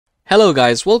Hello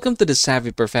guys, welcome to the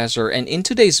Savvy Professor, and in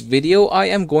today's video I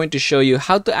am going to show you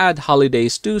how to add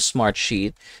holidays to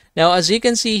Smartsheet. Now as you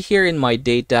can see here in my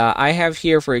data, I have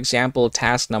here for example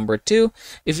task number 2.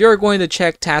 If you're going to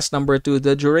check task number 2,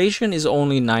 the duration is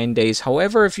only 9 days.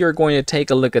 However, if you're going to take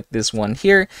a look at this one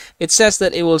here, it says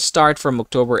that it will start from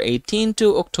October 18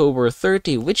 to October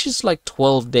 30, which is like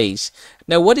 12 days.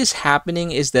 Now what is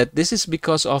happening is that this is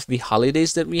because of the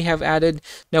holidays that we have added.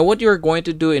 Now what you're going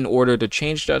to do in order to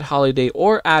change that holiday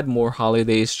or add more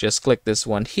holidays, just click this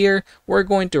one here. We're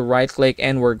going to right click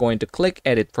and we're going to click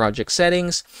edit project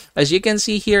settings. As you can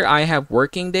see here, I have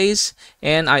working days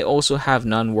and I also have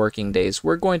non-working days.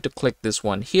 We're going to click this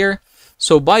one here.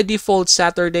 So by default,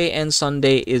 Saturday and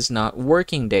Sunday is not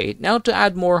working day. Now to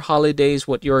add more holidays,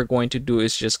 what you're going to do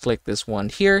is just click this one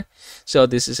here. So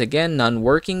this is again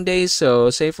non-working days. So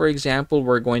say for example,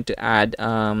 we're going to add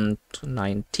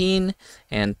 19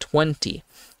 and 20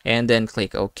 and then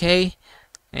click OK.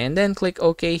 And then click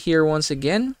OK here once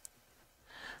again.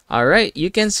 Alright, you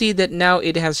can see that now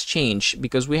it has changed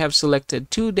because we have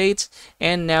selected 2 dates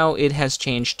and now it has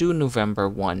changed to November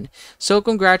 1. So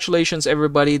congratulations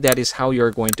everybody, that is how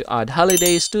you're going to add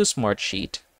holidays to Smartsheet.